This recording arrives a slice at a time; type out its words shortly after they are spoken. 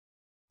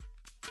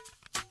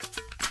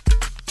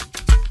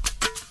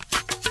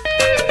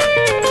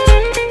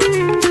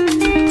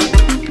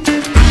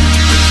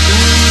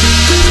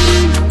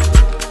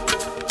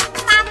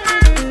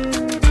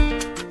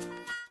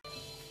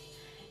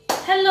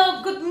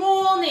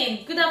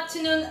morning, good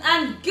afternoon,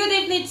 and good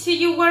evening to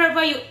you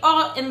wherever you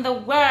are in the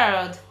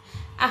world.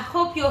 I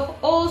hope you're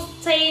all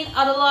staying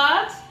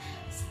alert,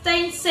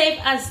 staying safe,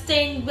 and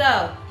staying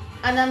well.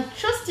 And I'm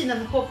trusting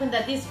and hoping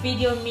that this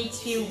video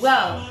meets you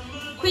well,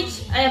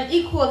 which I am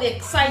equally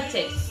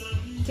excited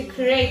to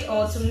create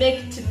or to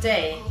make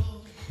today.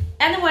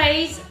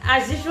 Anyways,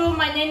 as usual,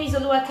 my name is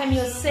Oluwakemi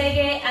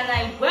Osege, and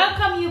I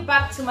welcome you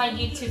back to my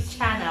YouTube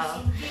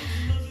channel.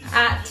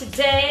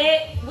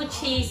 Today,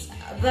 which is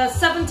the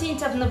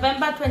 17th of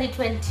November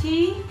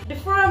 2020.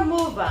 Before I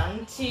move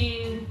on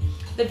to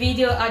the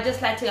video, I'd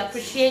just like to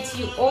appreciate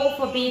you all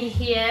for being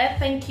here.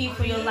 Thank you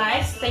for your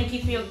likes, thank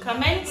you for your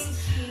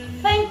comments,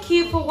 thank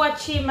you for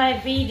watching my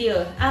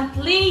video, and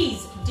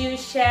please do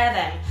share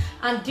them.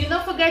 And do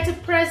not forget to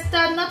press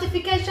the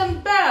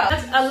notification bell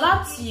that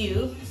alerts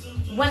you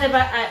whenever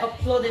I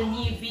upload a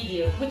new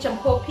video, which I'm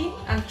hoping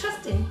and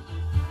trusting,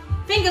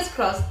 fingers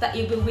crossed, that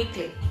it will be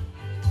weekly.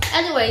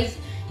 Anyways,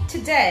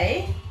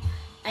 today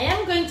I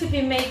am going to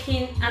be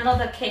making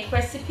another cake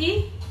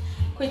recipe,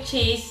 which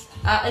is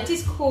it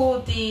is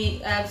called the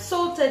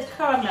salted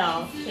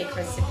caramel cake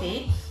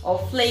recipe or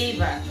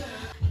flavor.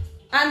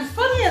 And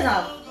funny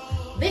enough,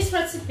 this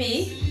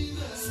recipe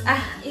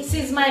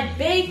is my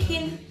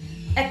baking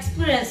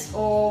experience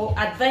or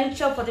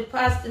adventure for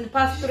in the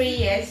past 3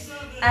 years.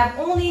 I've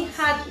only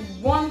had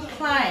one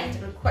client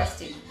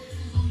request it,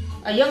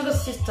 a younger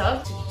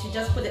sister, to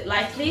just put it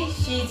lightly.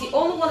 She's the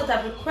only one that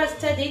I've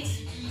requested it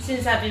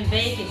since I've been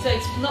baking, so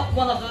it's not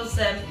one of those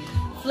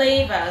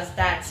flavors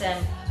that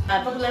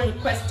are popularly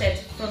requested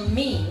from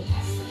me.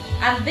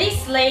 And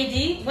this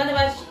lady,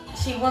 whenever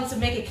she wants to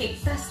make a cake,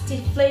 that's the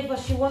flavor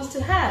she wants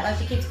to have, and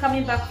she keeps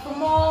coming back for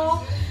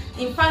more.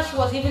 In fact, she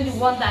was even the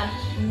one that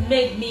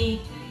made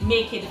me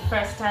make it the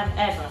first time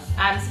ever.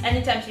 And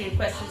anytime she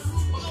requests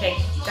a cake,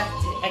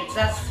 that's the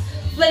exact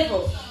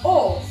flavor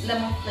or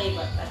lemon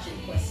flavor that she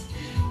requests.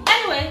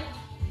 Anyway,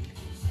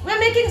 we're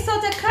making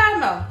salted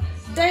caramel.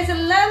 There's a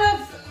lot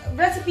of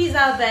recipes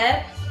out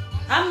there.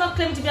 I'm not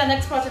claiming to be an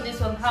expert in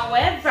this one.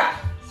 However,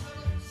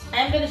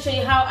 I'm going to show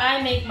you how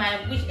I make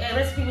my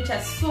recipe, which I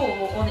saw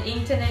on the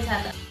internet,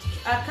 and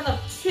I kind of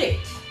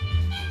tweaked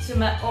to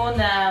my own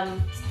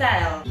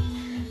style.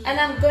 And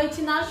I'm going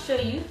to now show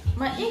you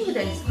my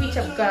ingredients, which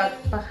I've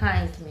got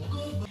behind me.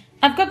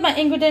 I've got my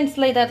ingredients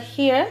laid out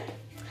here,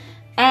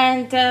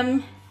 and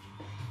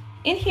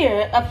in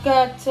here I've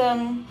got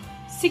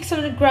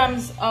 600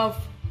 grams of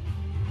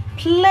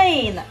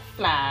plain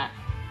flour.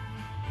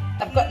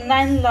 I've got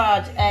 9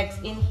 large eggs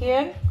in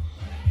here.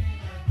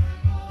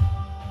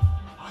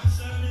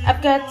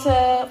 I've got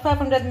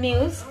 500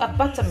 ml of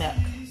buttermilk.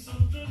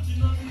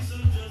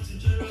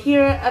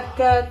 Here I've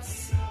got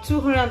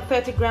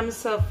 230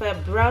 grams of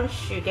brown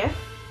sugar.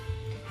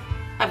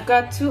 I've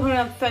got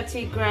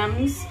 230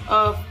 grams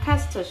of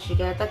castor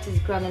sugar, that is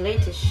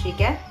granulated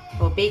sugar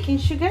or baking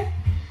sugar.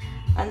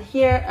 And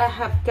here I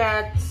have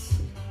got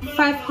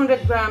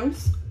 500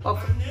 grams of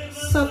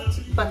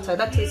soft butter,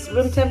 that is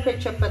room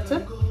temperature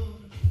butter.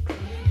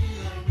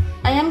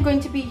 I am going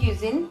to be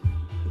using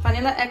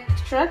vanilla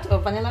extract or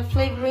vanilla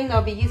flavoring.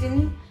 I'll be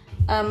using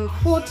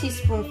 4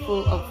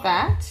 teaspoonfuls of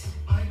that.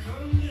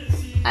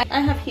 I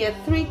have here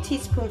 3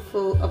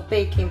 teaspoonfuls of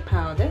baking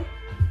powder.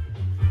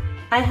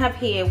 I have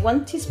here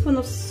 1 teaspoon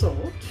of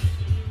salt,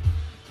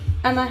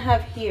 and I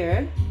have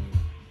here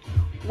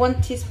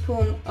 1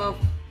 teaspoon of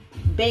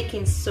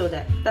baking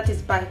soda, that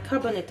is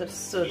bicarbonate of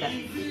soda.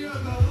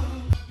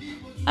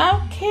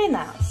 Okay,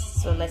 now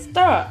so let's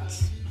start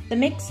the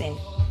mixing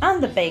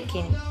and the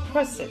baking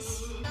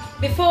process.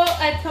 Before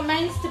I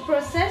commence the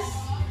process,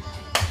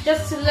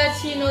 just to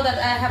let you know that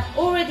I have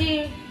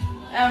already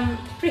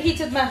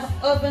preheated my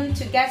oven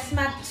to gas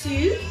mark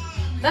 2.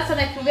 That's an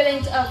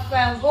equivalent of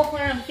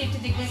 450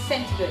 degrees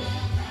centigrade.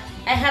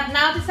 I have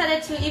now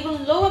decided to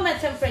even lower my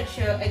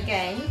temperature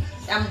again.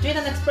 I'm doing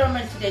an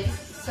experiment today,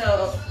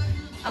 so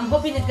I'm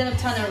hoping it's going to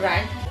turn out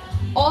right.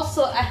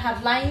 Also, I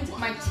have lined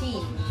my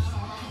tins,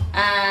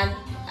 and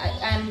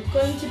I'm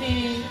going to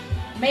be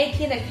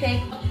making a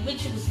cake,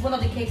 which is one of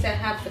the cakes I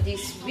have for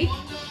this week.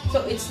 So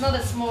it's not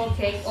a small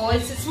cake, or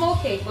it's a small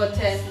cake, but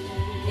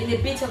in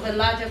a bit of a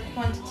larger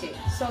quantity.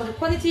 So the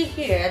quantity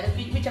here,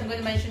 which I'm going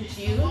to mention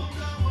to you,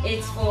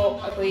 it's for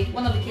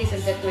one of the cakes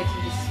I'm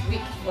decorating this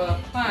week for a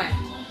client.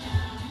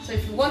 So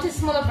if you want a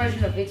smaller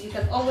version of it, you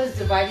can always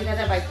divide it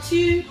either by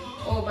 2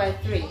 or by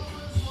 3.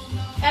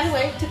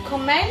 Anyway, to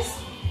commence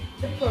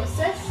the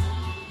process,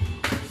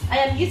 I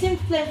am using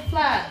plain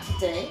flour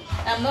today.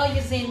 I'm not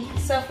using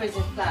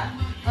self-raising flour,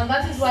 and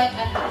that is why I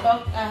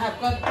have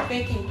got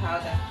baking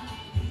powder.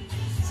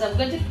 So I'm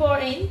going to pour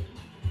in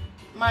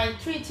my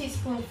 3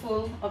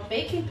 teaspoonfuls of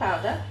baking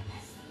powder,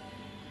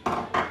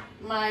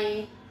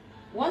 my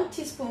 1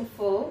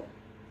 teaspoonful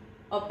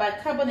of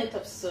bicarbonate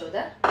of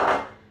soda,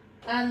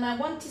 and my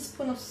 1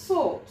 teaspoon of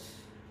salt.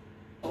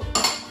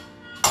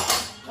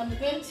 I'm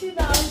going to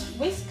now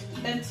whisk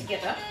them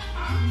together.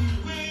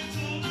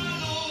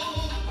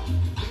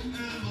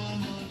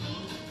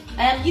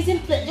 I am using,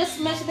 just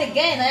mention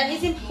again, I am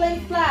using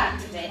plain flour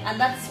today, and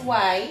that's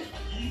why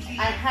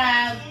I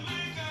have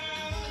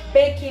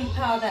baking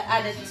powder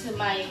added to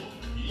my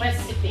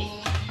recipe.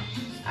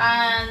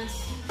 And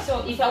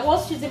so if I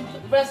was using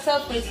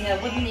self-raising, I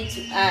wouldn't need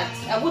to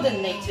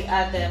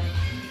add the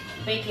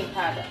baking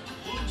powder.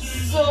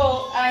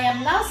 So I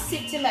am now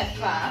sifting my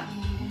flour.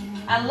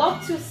 I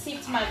love to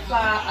sift my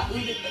flour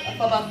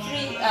for about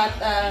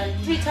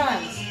three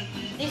times.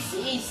 This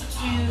is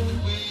to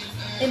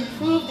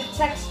improve the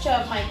texture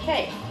of my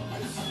cake.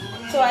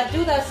 So I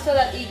do that so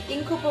that it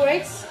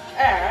incorporates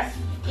air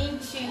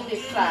into the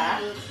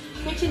flour,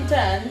 which in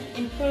turn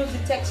improves the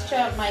texture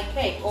of my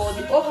cake or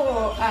the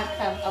overall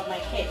outcome of my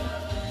cake.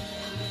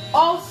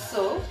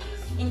 Also,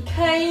 in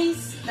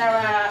case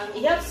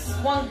it helps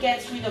one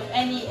get rid of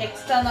any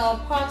external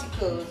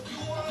particles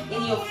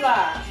in your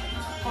flour.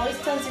 For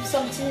instance, if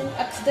something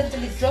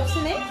accidentally drops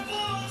in it,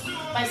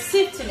 by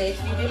sifting it,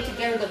 you'll be able to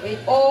get rid of it,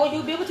 or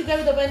you'll be able to get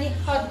rid of any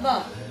hard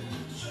lump,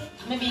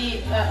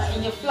 maybe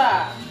in your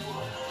flour.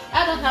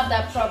 I don't have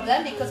that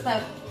problem because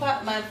my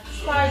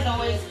flour is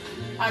always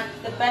at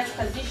the best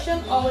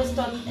condition, always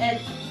done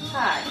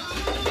airtight.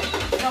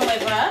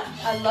 However,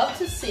 I love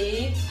to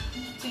sift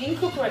to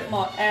incorporate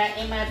more air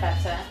in my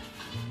batter,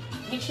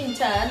 which in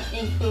turn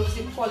improves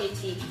the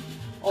quality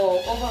or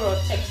overall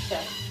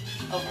texture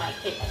of my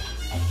cake.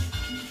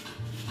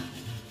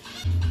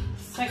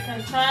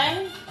 Second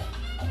time.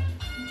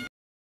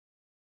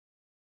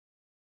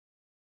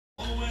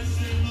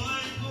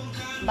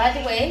 By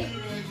the way,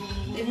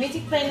 the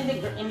music playing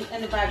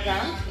in the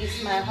background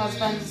is my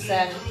husband's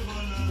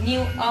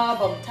new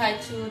album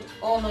titled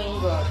All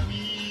Knowing God.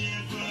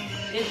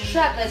 The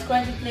track that's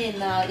currently playing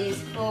now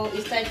is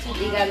titled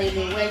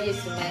Igalele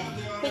Recipé,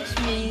 which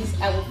means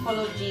I will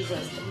follow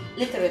Jesus.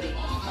 Literally,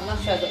 I'm not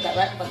sure I got that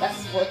right, but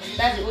that's the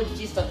whole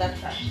gist of that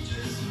track.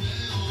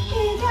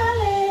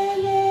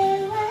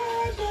 Igalele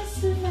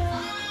Recipé,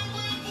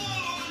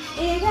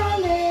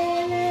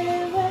 Igalele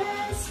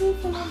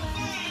Recipé.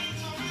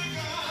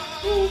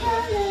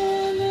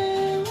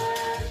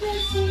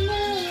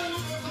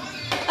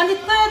 And the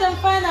third and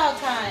final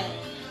time.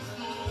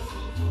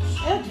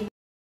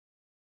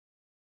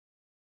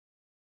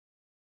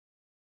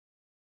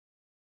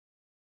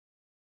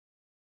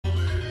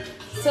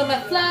 So my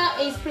flour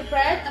is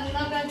prepared. I'm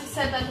now going to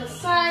set that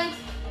aside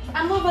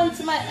and move on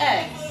to my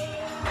eggs.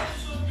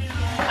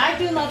 I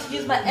do not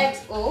use my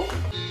eggs whole.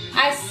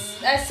 I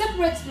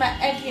separate my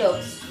egg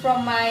yolks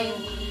from my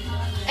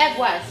egg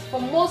whites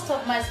for most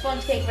of my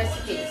sponge cake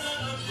recipes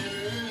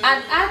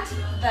and add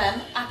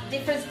them at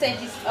different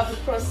stages of the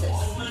process.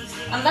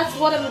 And that's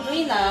what I'm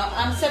doing now.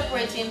 I'm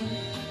separating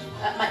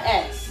my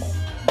eggs.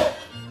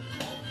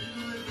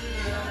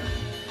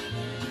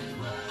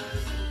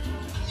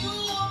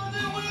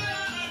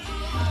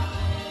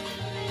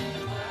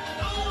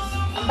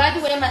 And by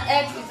the way, my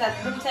eggs is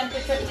at room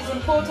temperature. It is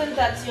important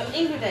that your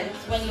ingredients,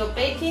 when you're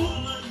baking,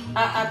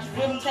 are at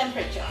room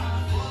temperature.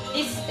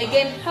 This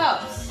again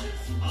helps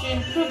to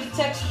improve the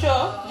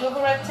texture, the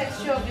overall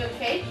texture of your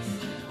cakes.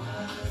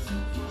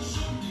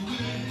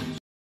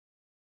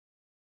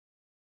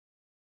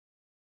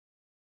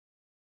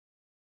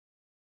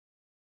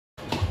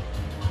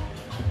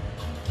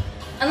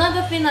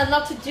 Another thing I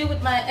love to do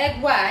with my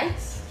egg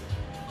whites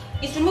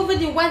is removing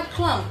the white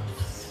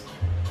clumps.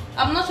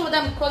 I'm not sure what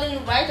I'm calling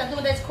it right. I don't know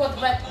whether it's called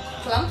white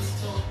clumps,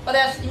 but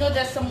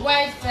there's some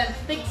white and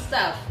thick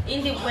stuff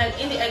in the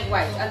egg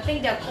white. I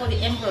think they're called the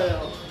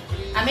embryo.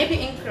 I may be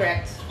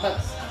incorrect,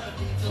 but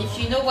if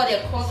you know what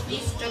they're called,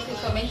 please drop your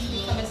comments in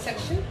the comment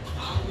section.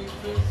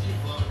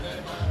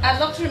 I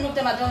love to remove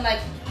them. I don't like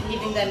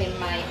leaving them in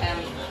my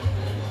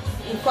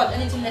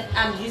anything that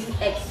I'm using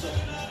extra.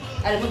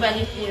 I remove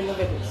anything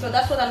removable. So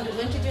that's what I'm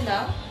going to do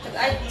now. Because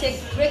I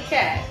take great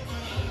care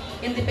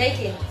in the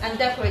baking and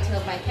decorating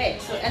of my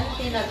cake. So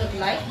anything I don't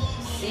like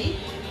to see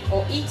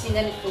or eat in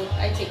any food,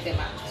 I take them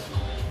out.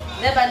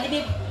 Thereby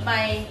leaving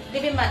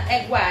my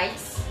egg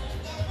whites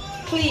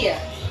clear.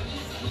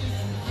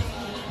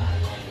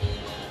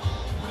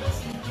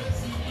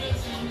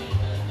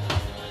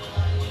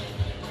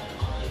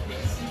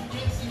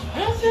 I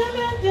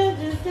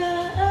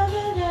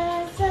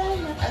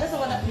don't know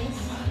what that means.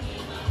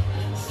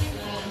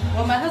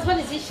 Well, my husband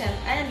is Asian.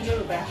 I am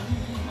Yoruba.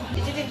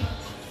 He didn't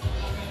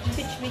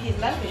teach me his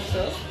language,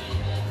 so.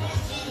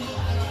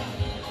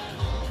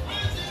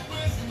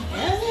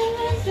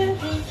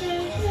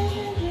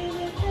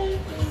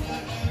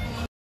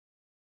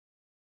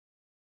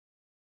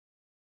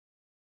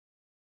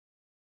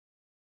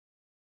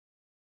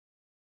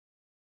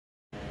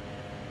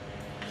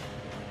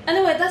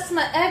 Anyway, that's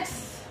my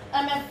eggs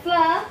and my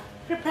flour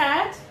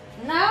prepared.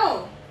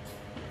 Now,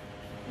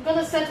 I'm going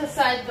to set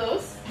aside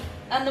those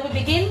and then we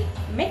begin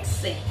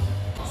mixing.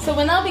 So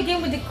we now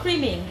begin with the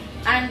creaming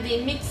and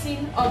the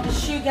mixing of the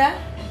sugar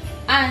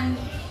and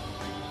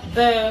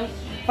the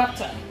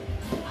butter.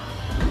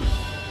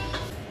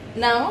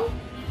 Now,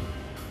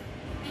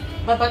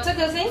 my butter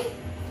goes in.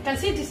 You can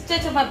see the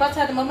state of my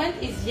butter at the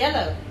moment is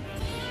yellow.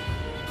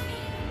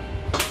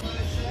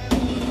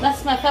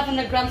 That's my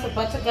 500 grams of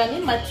butter gone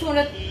in, my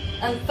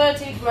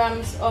 230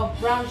 grams of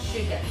brown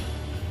sugar.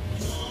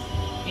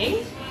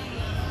 Okay.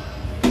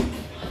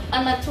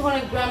 and my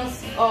 200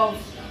 grams of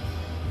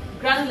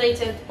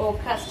granulated or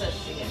caster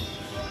sugar.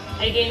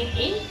 Again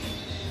in.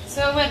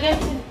 So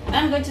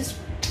I'm going to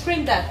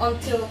scrape that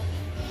until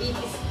it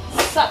is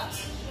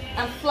soft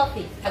and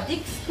fluffy.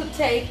 This could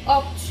take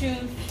up to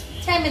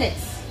 10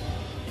 minutes.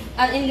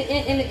 And in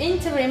the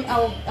interim, I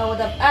would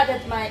have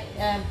added my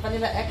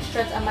vanilla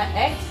extract and my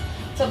eggs.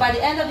 So by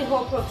the end of the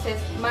whole process,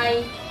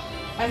 my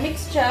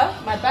mixture,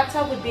 my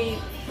batter would be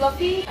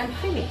fluffy and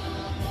creamy.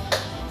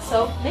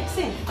 So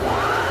mixing.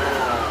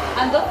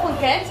 And don't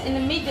forget, in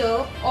the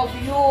middle of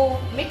your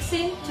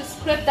mixing, to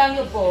scrape down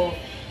your bowl.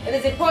 It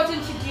is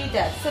important to do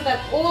that so that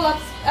all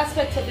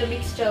aspects of your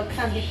mixture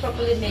can be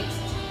properly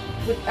mixed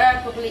with air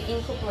properly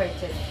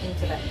incorporated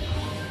into that.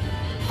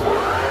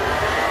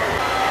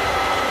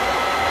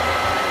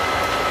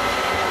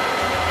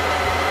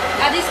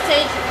 At this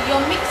stage,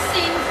 your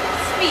mixing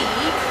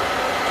speed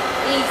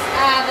is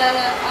at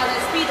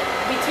a speed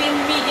between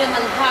medium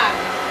and high,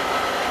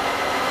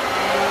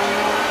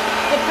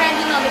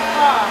 depending on the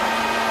power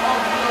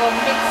of your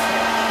mixer.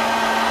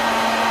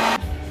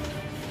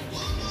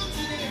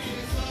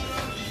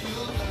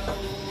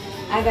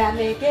 I got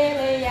me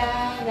baby, I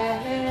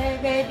got me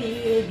baby,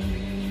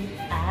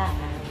 I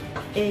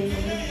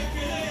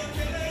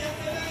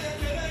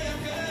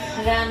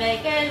got me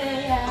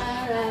baby,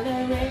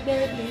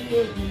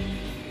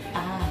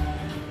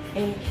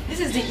 This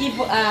is the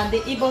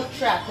Igbo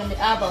track on the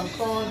album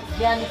called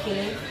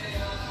Yanikele.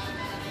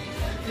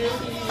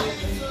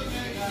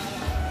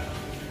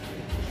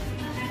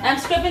 I'm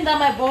scraping down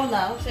my bowl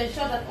now to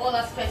ensure that all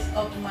aspects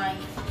of my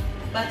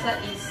batter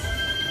is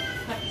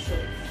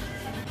captured.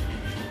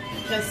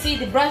 You can see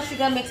the brown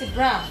sugar makes it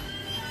brown.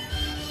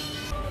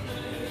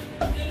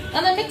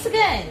 And then mix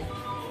again.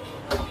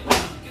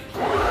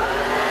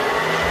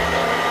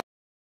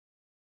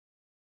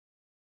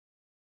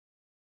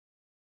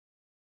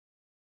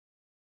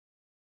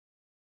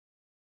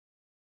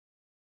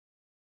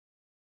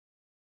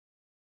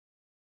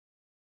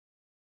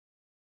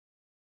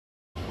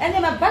 And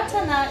then my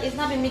batter now is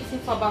now been mixing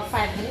for about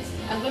 5 minutes.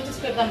 I'm going to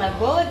scrape down my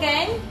bowl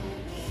again.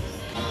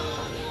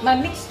 My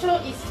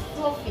mixture is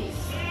fluffy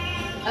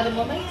at the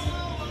moment,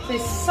 so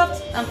it's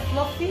soft and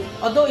fluffy,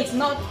 although it's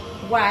not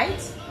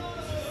white.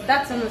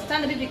 That's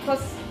understandable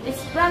because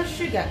it's brown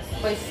sugar,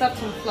 but it's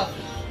soft and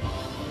fluffy.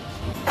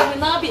 I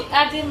will now be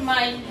adding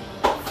my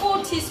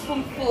 4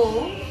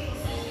 teaspoonfuls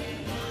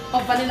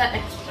of vanilla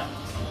extract.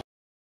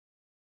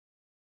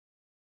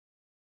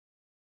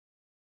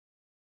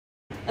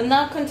 And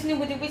now continue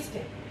with the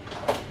whisking.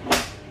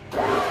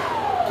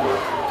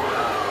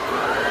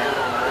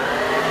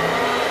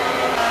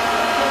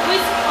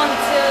 Whisk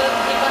until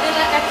the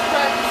vanilla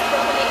extract is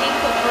properly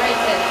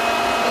incorporated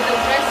with the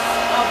rest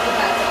of the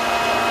batter.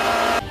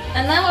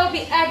 And now I'll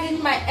be adding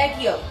my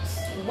egg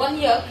yolks, 1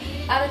 yolk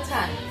at a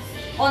time,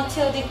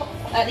 until the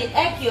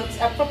egg yolks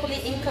are properly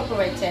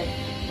incorporated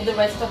with the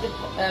rest of the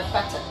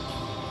batter.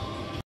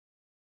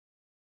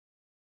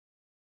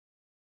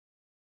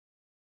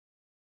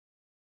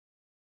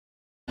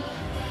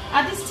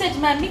 At this stage,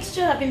 my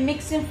mixture has been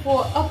mixing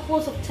for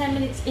upwards of 10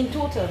 minutes in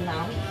total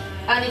now,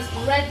 and it's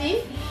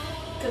ready.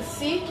 You can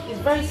see it's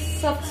very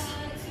soft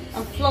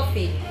and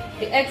fluffy.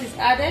 The eggs is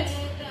added,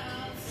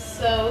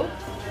 so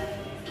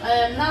I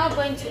am now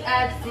going to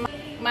add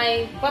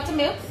my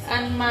buttermilk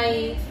and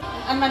my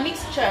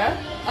mixture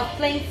of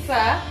plain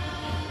flour,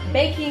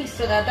 baking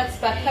soda, that's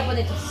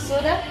bicarbonate of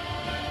soda,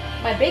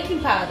 my baking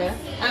powder,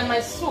 and my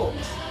salt.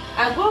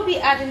 I will be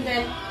adding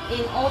them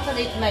in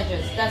alternate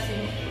measures. That's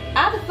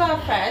add the flour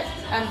first,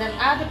 and then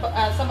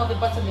add some of the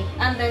buttermilk,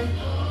 and then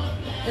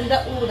in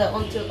that order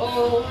until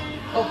all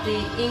of the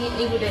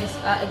ingredients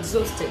are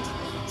exhausted.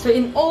 So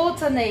in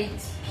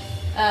alternate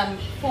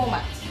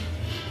format.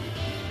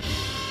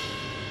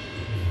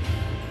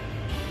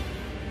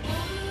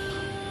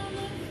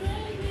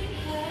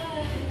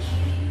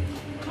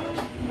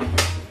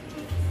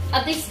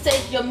 At this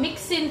stage, your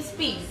mixing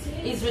speed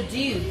is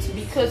reduced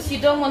because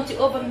you don't want to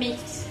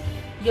overmix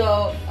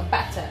your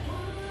batter.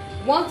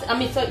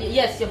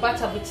 Yes, your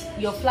batter with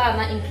your flour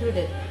not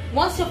included.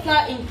 Once your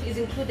flour is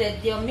included,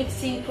 your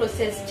mixing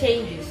process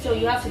changes. So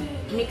you have to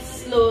mix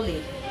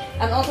slowly,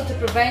 and also to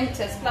prevent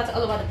splatter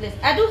all over the place.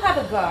 I do have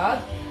a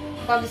guard,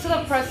 but I'm the sort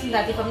of person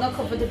that if I'm not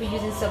comfortable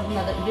using something,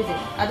 I don't use it.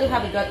 I do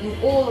have a guard in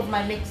all of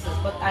my mixes,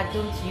 but I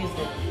don't use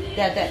them.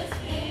 They're there.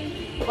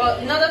 But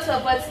in order to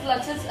avoid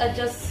splatters, I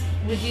just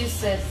reduce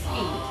speed.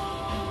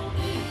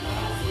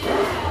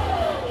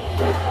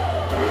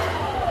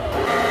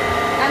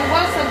 And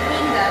whilst I'm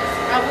doing that,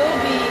 I will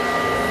be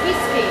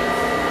whisking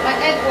my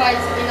egg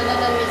whites in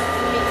another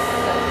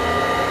mixer.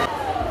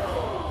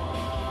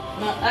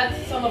 Now add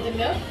some of the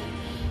milk,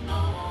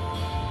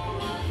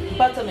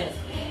 buttermilk.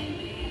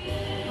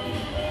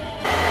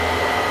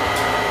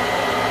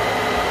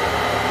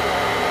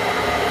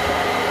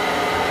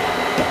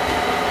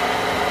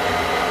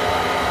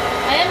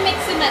 I am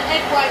mixing my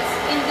egg whites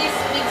in this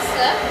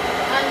mixer.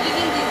 I'm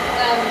using this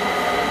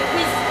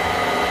whisk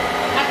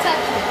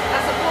attachment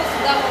as opposed to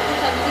that one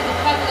which I'm using the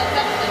paddle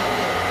attachment.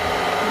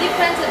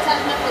 Different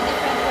attachment for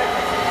different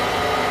purposes.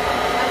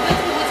 I'm going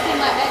to be whisking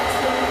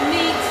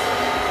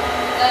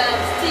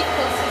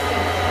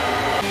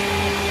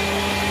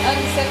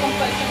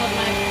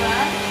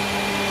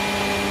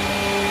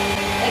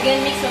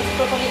Again, mix until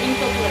properly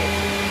incorporate.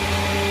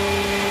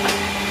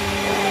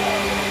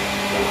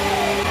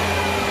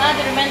 Add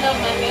the remainder of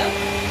my milk.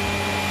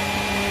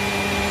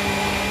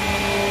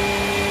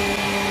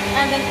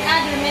 And then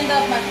add the remainder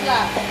of my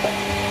flour.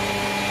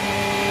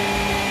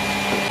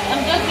 I'm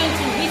just going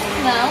to whisk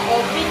now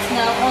or beat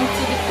now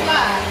until the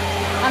flour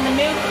and the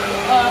milk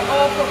are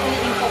all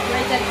properly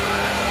incorporated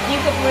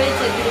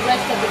with the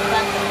rest of the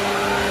batter.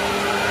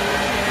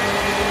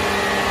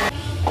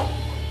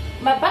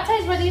 My batter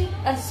is ready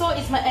and so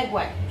is my egg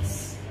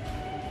whites.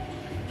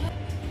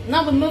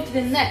 Now we move to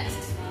the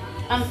next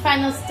and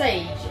final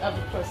stage of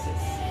the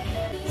process.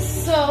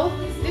 So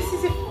this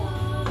is the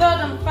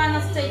third and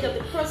final stage of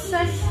the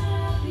process,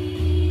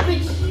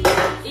 which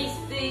is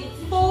the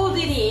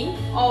folding in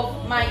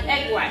of my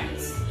egg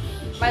whites,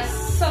 my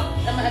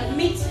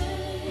meat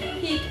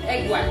pig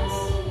egg whites.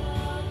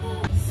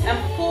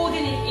 I'm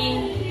folding it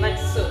in like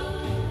so.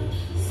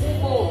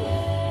 Fold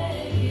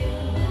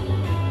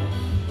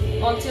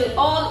until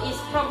all is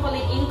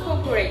properly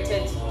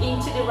incorporated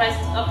into the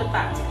rest of the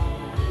batter.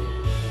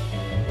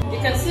 You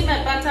can see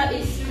my batter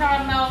is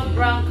caramel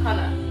brown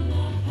color.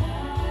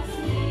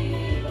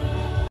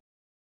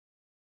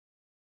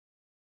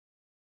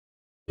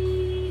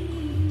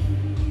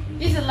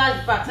 This is a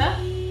large batter.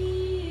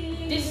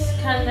 This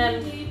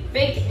can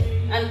bake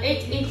an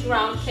 8-inch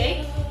round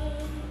cake.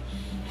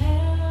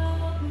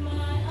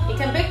 You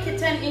can bake a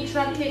 10-inch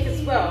round cake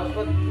as well,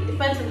 but it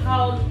depends on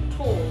how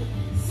tall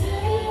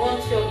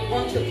you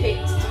want your cake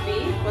to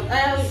be. But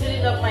I always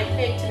really love my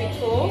cake to be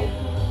tall.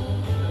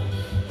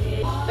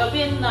 There'll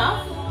be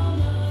enough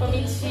for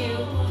me to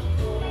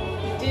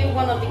do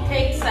one of the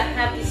cakes I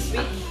have this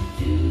week,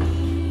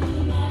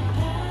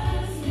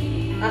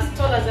 as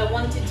tall as I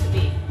want it to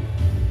be.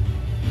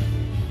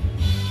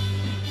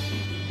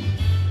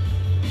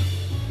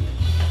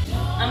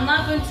 I'm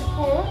now going to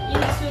pour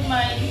into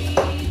my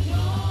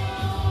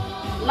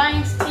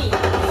lime steam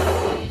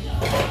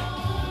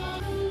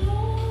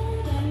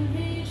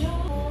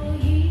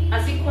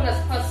as equal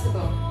as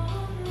possible.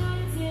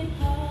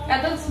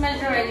 I don't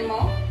measure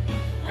anymore.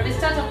 At the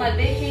start of my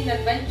baking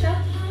adventure,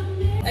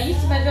 I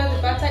used to measure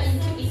the batter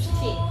into each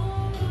tin,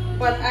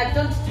 but I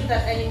don't do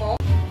that anymore.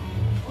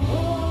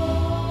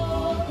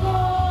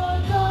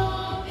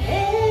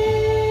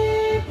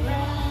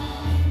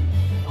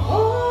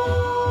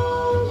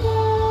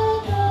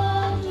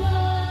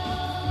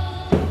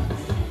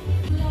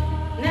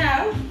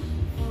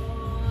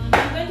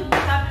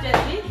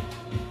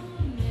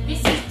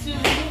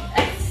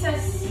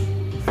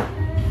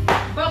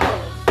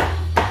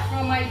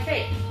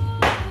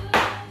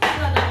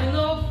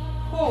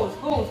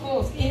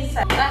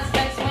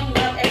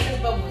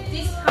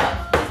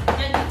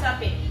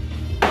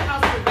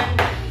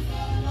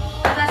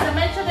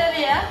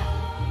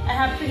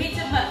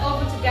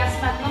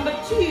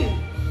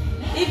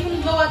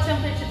 Even lower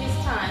temperature this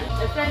time.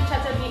 A friend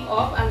chatted me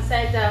up and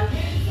said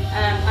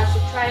I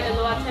should try a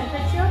lower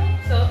temperature.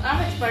 So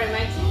I'm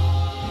experimenting.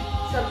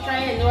 So I'm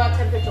trying a lower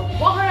temperature,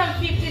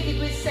 150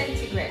 degrees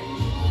centigrade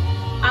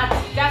at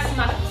gas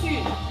mark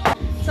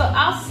 2. So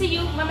I'll see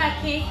you when my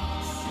cakes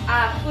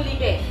are fully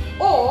baked,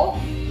 or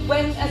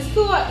when a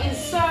skewer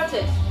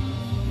inserted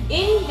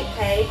in the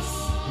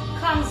cakes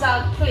comes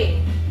out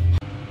clean.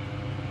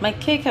 My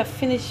cake have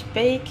finished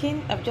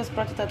baking. I've just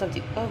brought it out of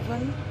the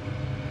oven.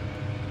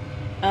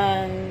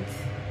 And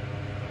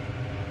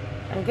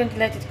I'm going to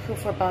let it cool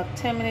for about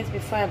 10 minutes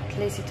before I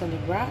place it on the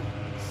racks.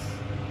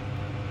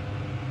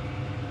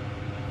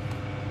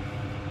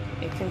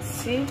 You can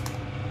see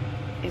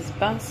it's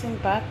bouncing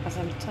back as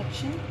I'm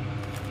touching.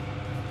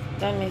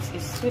 That means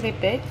it's fully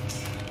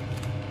baked.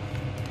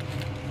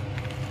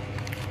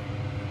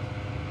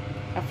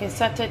 I've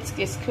inserted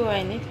a skewer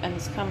in it and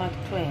it's come out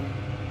clean.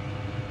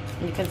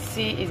 And you can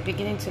see it's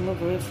beginning to move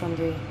away from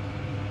the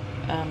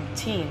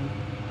tin.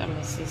 That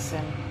means it's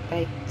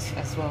baked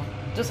as well.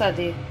 Those are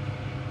the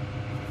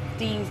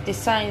things, the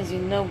signs you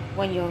know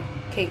when your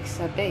cakes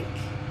are baked.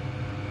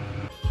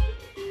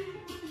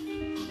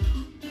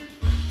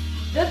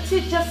 Don't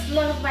you just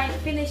love my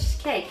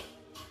finished cake?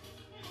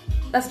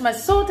 That's my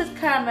salted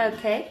caramel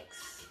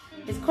cakes.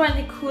 It's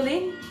currently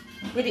cooling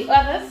with the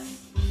others,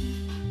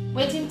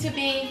 waiting to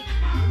be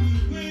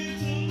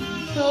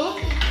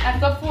cooked. I've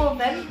got 4 of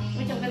them,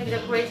 which I'm going to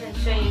decorate and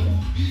show you.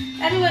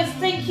 Anyways,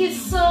 thank you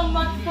so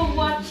much for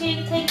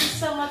watching. Thank you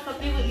so much for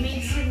being with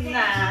me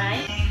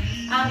tonight.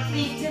 And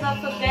please do not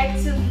forget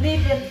to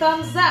leave a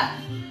thumbs up.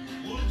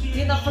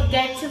 Do not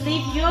forget to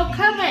leave your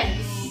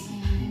comments.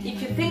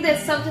 If you think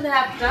there's something that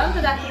I've done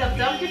that I could have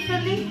done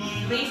differently,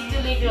 please do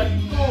leave your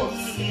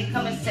thoughts in the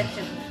comment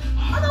section.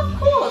 And of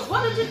course,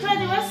 why don't you try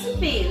the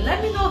recipe?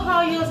 Let me know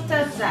how yours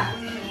turns out.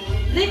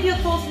 Leave your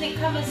thoughts in the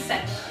comment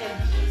section.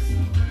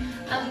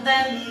 And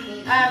then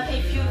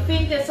if you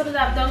think there's something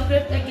that I've done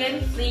great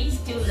again, please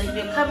do leave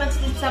your comments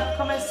in the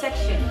comment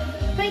section.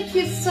 Thank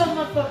you so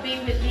much for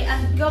being with me,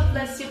 and God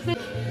bless you. Please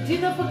do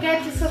not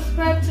forget to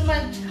subscribe to my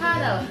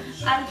channel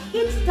and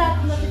hit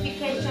that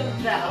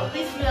notification bell.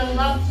 This will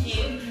alert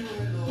you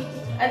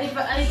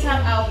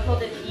anytime I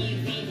upload a new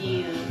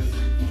video.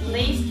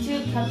 please do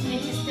continue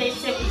to stay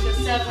safe with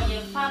yourself and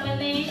your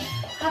family.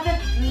 Have a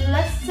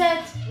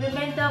blessed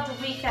remainder of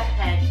the week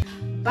ahead.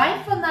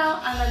 Bye for now,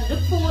 and I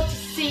look forward to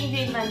seeing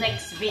you in my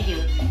next video.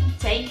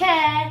 Take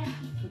care,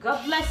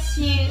 God bless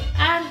you,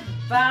 and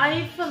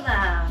bye for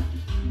now.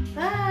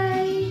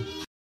 Bye.